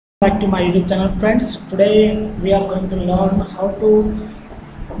Back to my YouTube channel, friends. Today we are going to learn how to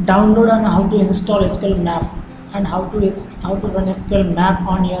download and how to install Sqlmap and how to run Sqlmap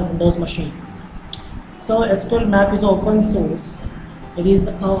on your Windows machine. So Sqlmap is open source. It is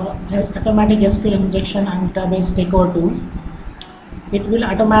an automatic SQL injection and database takeover tool. It will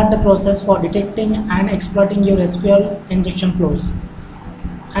automate the process for detecting and exploiting your SQL injection flows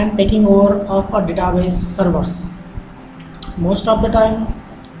and taking over of a database servers. Most of the time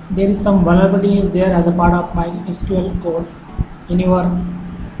there is some vulnerabilities there as a part of my SQL code in your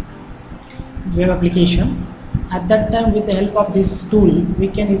web application. At that time, with the help of this tool, we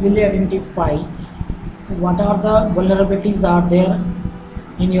can easily identify what are the vulnerabilities are there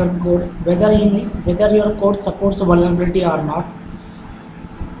in your code, whether your code supports a vulnerability or not.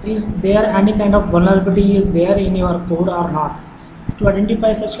 Is there any kind of vulnerability is there in your code or not? To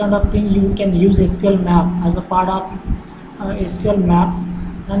identify such kind of thing, you can use Sqlmap as a part of Sqlmap,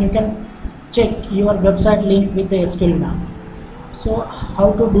 and you can check your website link with the Sqlmap. So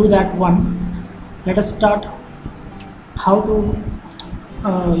how to do that one? Let us start how to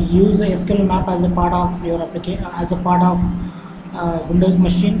use the Sqlmap as a part of your application, as a part of Windows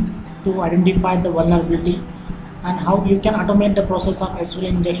machine, to identify the vulnerability, and how you can automate the process of SQL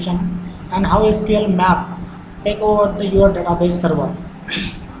injection, and how Sqlmap take over your database server.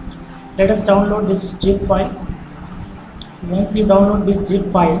 Let us download this zip file. Once you download this zip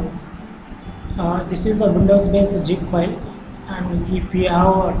file, this is a Windows based zip file, and if you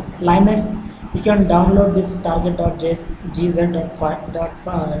have Linux, you can download this target.gz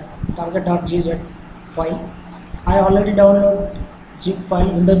file. I already downloaded zip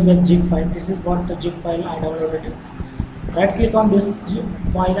file, Windows based zip file. This is what the zip file I downloaded. Right click on this zip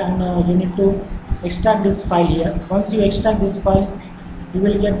file, and you need to extract this file here. Once you extract this file, you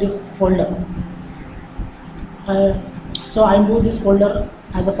will get this folder. So I move this folder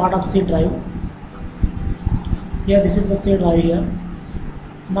as a part of C drive. Here, this is the C drive here.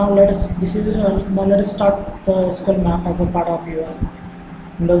 Now let us start the Sqlmap as a part of your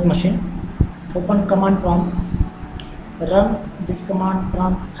Windows machine. Open command prompt. Run this command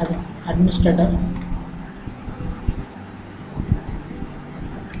prompt as administrator.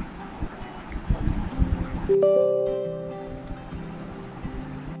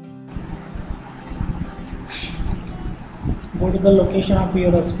 Go to the location of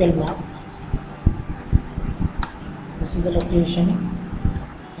your Sqlmap. This is the location.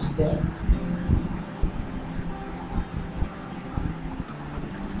 Is there.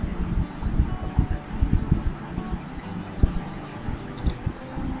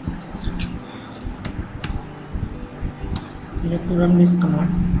 You have to run this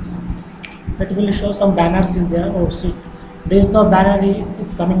command. It will show some banners is there. Oh, see, there is no banner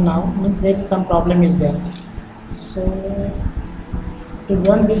is coming now. Means there is some problem is there. So to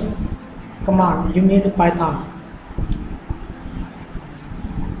run this command, you need Python.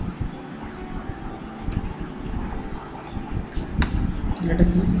 Let us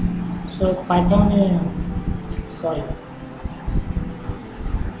see. So Python, sorry.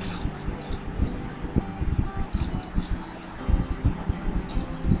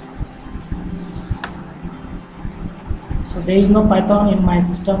 So there is no Python in my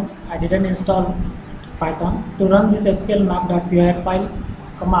system. I didn't install Python. To run this sqlmap.py file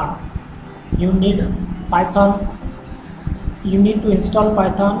command, you need Python. You need to install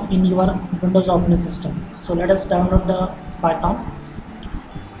Python in your Windows operating system. So let us download the Python.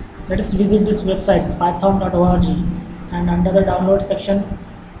 Let us visit this website python.org, and under the download section,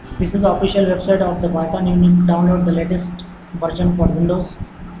 this is the official website of the Python. You need to download the latest version for Windows.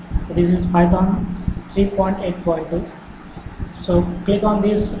 So this is Python 3.8.2. So click on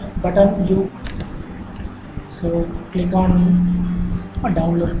this button. So click on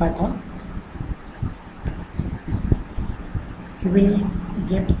download Python. You will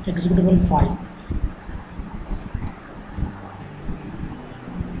get executable file.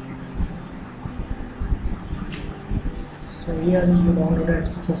 So here you downloaded it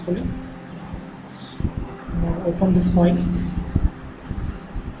successfully. Now open this file.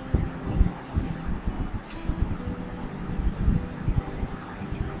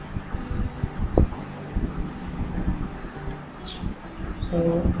 So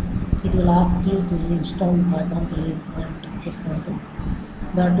it will ask you to install Python 3.8.2.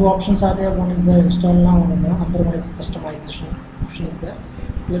 There are two options are there. One is the install now, and another one is customization option is there.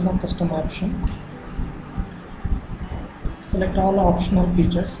 Click on custom option. Select all optional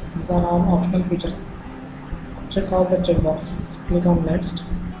features. These are all optional features. Check all the checkboxes. Click on next.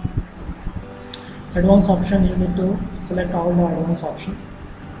 Advanced option, you need to select all the advanced option,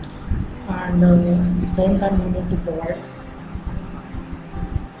 and at the same time you need to provide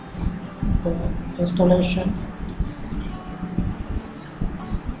the installation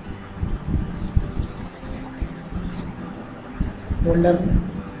folder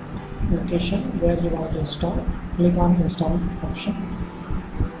location where you want to install. Click on install option.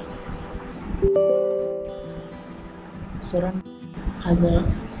 So run as a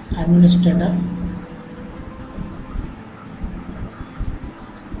administrator.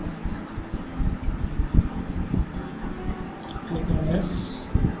 Click on yes.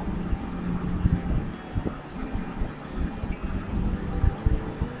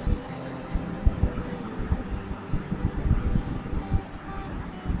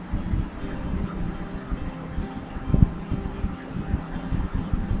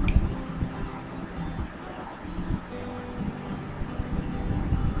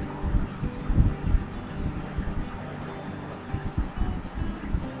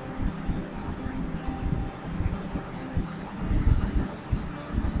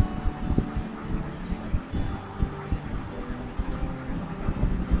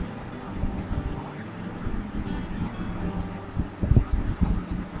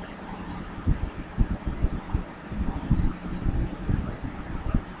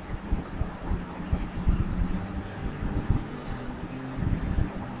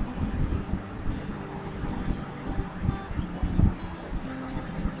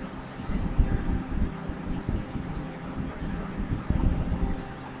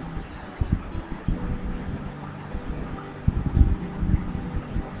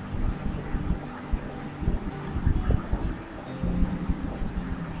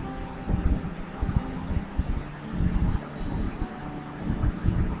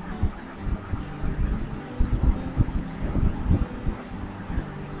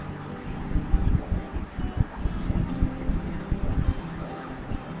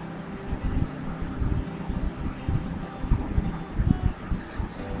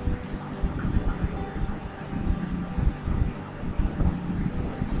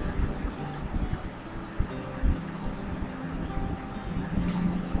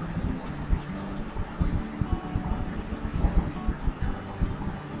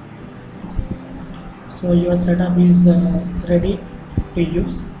 So your setup is ready to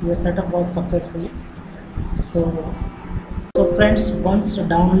use. Your setup was successfully. So friends, once the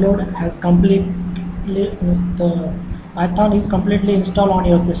download has the Python is completely installed on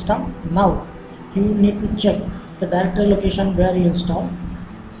your system. Now you need to check the directory location where you install.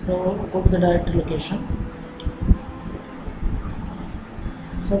 So go to the directory location.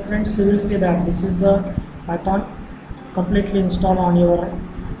 So friends, you will see that this is the Python completely installed on your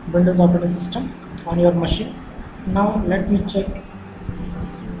Windows operating system on your machine. Now let me check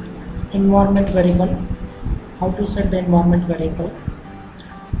environment variable. How to set the environment variable?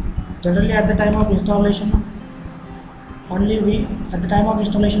 Generally at the time of installation,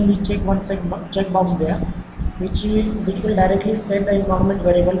 we check one checkbox there, which will directly set the environment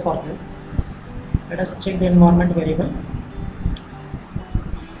variable for you. Let us check the environment variable.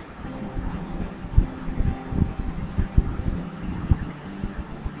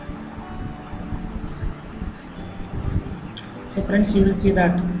 So friends, you will see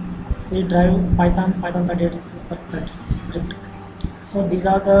that C drive Python 38 script. So these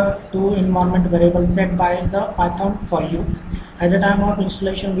are the two environment variables set by the Python for you. At the time of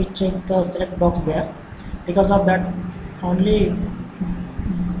installation, we check the select box there. Because of that, only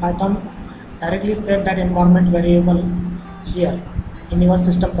Python directly set that environment variable here in your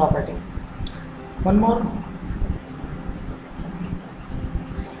system property. One more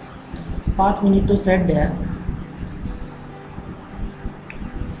path we need to set there.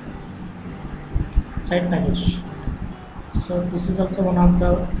 Set package. So this is also one of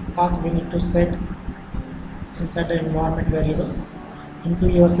the path we need to set inside the environment variable into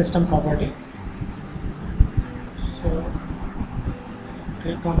your system property. So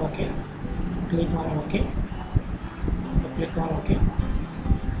click on OK, click on OK. So click on OK.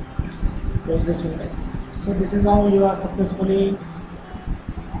 Close this window. So this is how you are successfully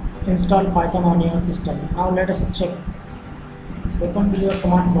installed Python on your system. Now let us check. Open your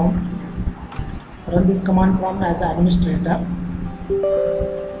command prompt. Run this command prompt as an administrator.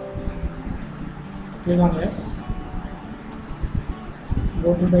 Click on yes.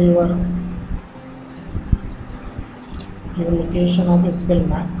 Go to your location of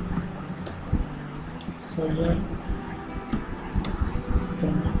Sqlmap. So here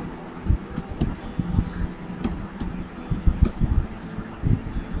Sqlmap.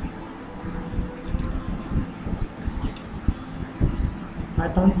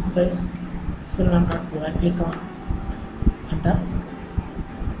 Python space Sqlmap.py. I click on enter.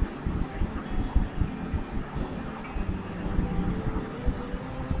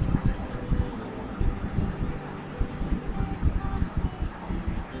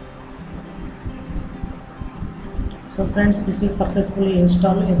 So friends, this is successfully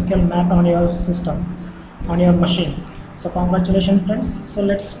installed Sqlmap on your system, on your machine. So congratulations friends. So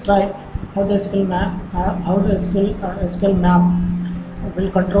let's try how the Sqlmap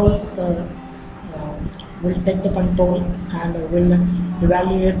will control will take the control and will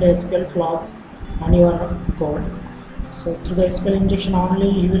evaluate the SQL flaws on your code. So through the SQL injection only,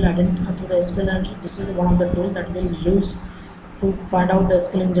 you will identify through the SQL injection. This is one of the tools that will use to find out the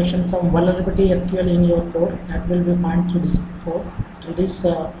SQL injection some vulnerability SQL in your code that will be found through this code, through this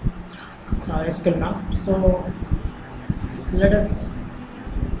Sqlmap. So let us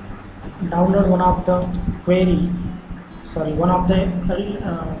download one of the one of the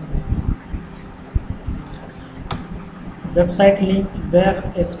website link where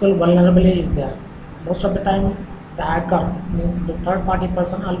SQL vulnerability is there. Most of the time, the hacker means the third-party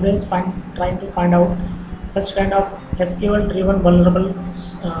person always trying to find out such kind of SQL-driven vulnerable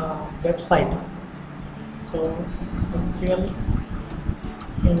website. So SQL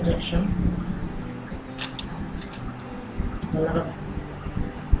injection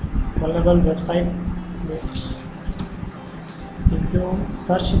vulnerable website list. If you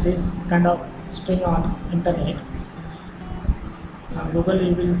search this kind of string on internet, on Google,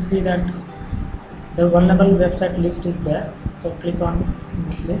 you will see that the vulnerable website list is there. So click on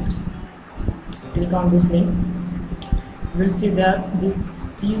this list, click on this link. You will see there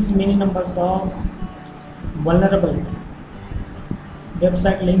these many numbers of vulnerable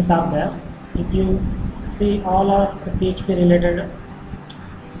website links are there. If you see, all of the PHP related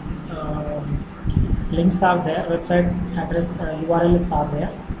links are there, website address URLs are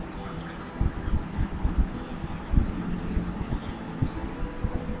there.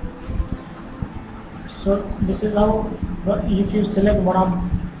 So this is how, if you select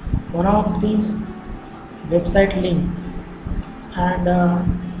one of these website link and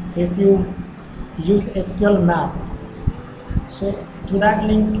if you use Sqlmap, so through that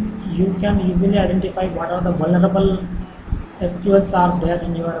link you can easily identify what are the vulnerable SQLs are there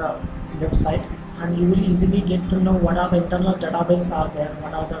in your website, and you will easily get to know what are the internal database are there,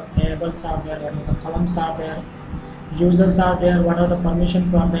 what are the tables are there, what are the columns are there, users are there, what are the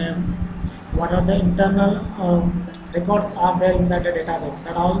permission for them, what are the internal records are there inside the database.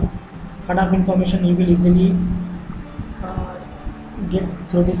 That all kind of information you will easily get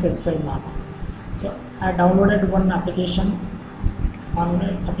through this Sqlmap. So I downloaded one application on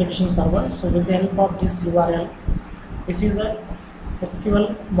application server. So with the help of this URL, this is a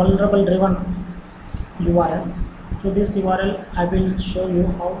SQL vulnerable driven URL. Through this URL, I will show you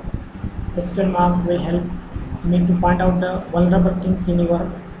how Sqlmap will help me to find out the vulnerable things in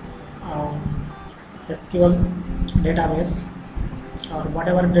your SQL database or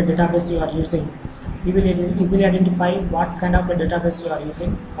whatever the database you are using. You will easily identify what kind of a database you are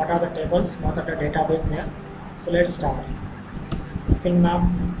using, what are the tables, what are the database there. So let's start. Sqlmap,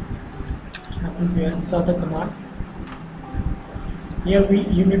 these are the command. Here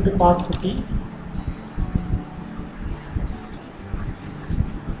you need to pass cookie.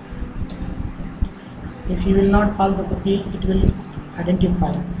 If you will not pass the cookie, it will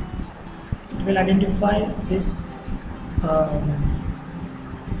identify this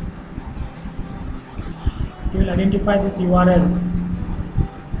URL.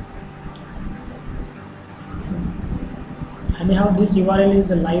 Anyhow, this URL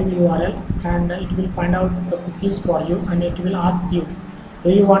is a live URL and it will find out the cookies for you, and it will ask you,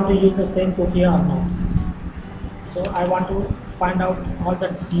 do you want to use the same cookie or not. So I want to find out all the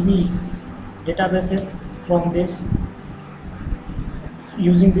DB databases from this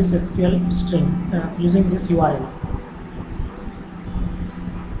using this SQL string, using this URL.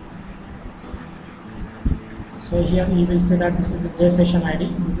 So here you will see that this is the JSession ID.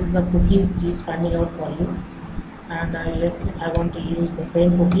 This is the cookies he is finding out for you, and yes, I want to use the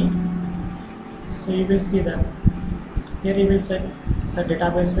same cookie. So you will see that here you will set the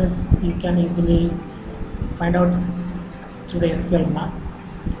databases you can easily find out through the Sqlmap.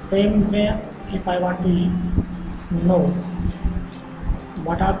 Same way, if I want to know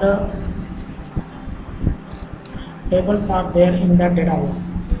what are the tables are there in that database,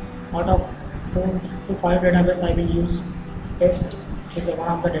 out of 4 to 5 database I will use test is one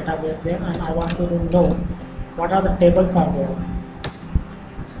of the database there, and I want to know what are the tables are there.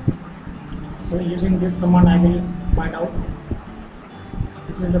 So using this command I will find out.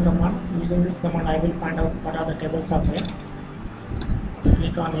 This is the command. Using this command I will find out what are the tables are there.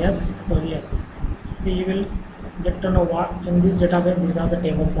 Click on yes. So yes, see, you will get to know what in this database these are the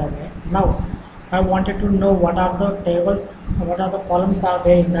tables are there. Now I wanted to know what are the tables, what are the columns are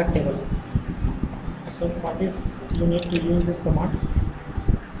there in that table. So for this you need to use this command.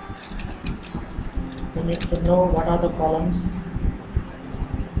 You need to know what are the columns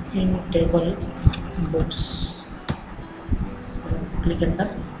in table books. So click enter,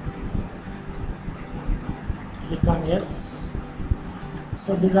 click on yes.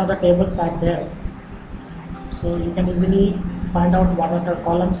 So these are the tables are there, so you can easily find out what are the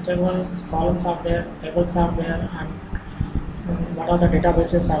columns are there, tables are there, and what are the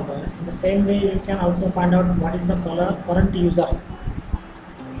databases are there. In the same way, you can also find out what is the current user.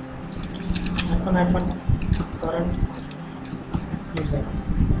 Current user.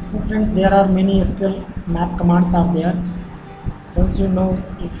 So friends, there are many SQL map commands are there. Once you know,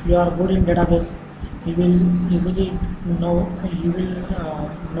 if you are good in database, you will easily know, you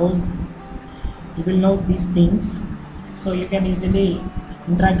will know these things. So you can easily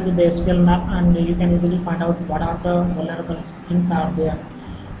interact with the SQL map, and you can easily find out what are the vulnerable things are there.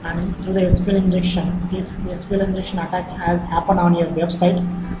 And through the SQL injection, if the SQL injection attack has happened on your website,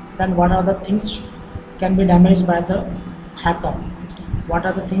 then what are the things can be damaged by the hacker? What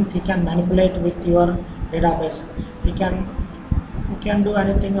are the things he can manipulate with your database? He can do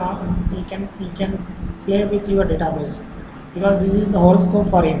anything. He can play with your database, because this is the horoscope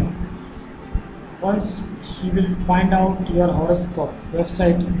for him. Once he will find out your horoscope,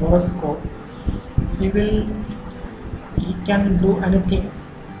 website horoscope, he can do anything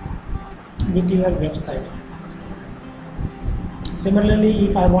with your website. Similarly,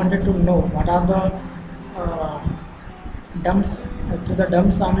 if I wanted to know what are the dumps, to the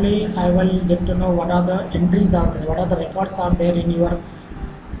dumps only I will get to know what are the entries are there, what are the records are there in your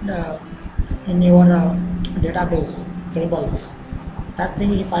database tables. That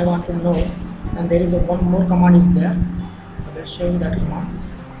thing if I want to know, and there is one more command is there. I will show you that command.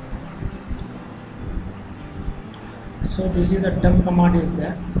 So this is the dump command is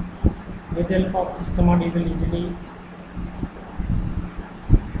there. With the help of this command, you will easily.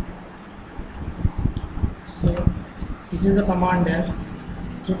 So this is the command there.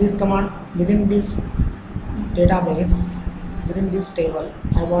 Through this command, within this database, within this table,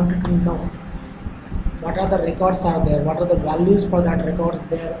 I wanted to know what are the records are there, what are the values for that records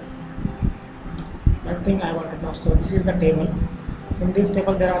there. That thing I want to know. So this is the table. In this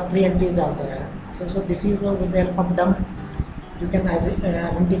table there are 3 entries are there. So this is with the help of dump, you can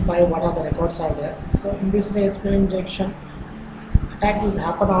identify what are the records are there. So in this way, SQL injection attack is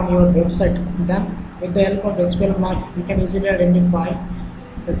happen on your website. Then with the help of SQL map, you can easily identify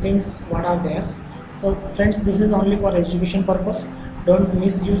the things what are there. So friends, this is only for education purpose. Don't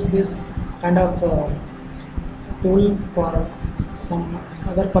misuse this kind of tool for some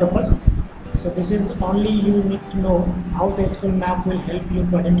other purpose. So this is only you need to know how the Sqlmap will help you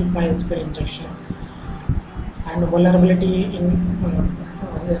to identify SQL injection and vulnerability in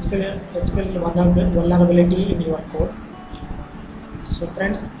SQL vulnerability in your code. So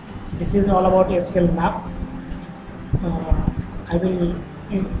friends, this is all about Sqlmap. I will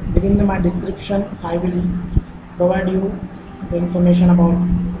within my description I will provide you the information about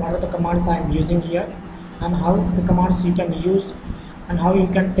what are the commands I am using here, and how the commands you can use, and how you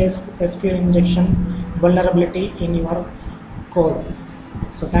can test SQL injection vulnerability in your code.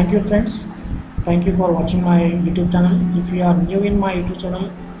 So thank you friends, thank you for watching my YouTube channel. If you are new in my YouTube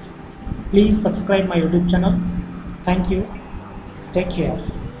channel, please subscribe my YouTube channel. Thank you, take care.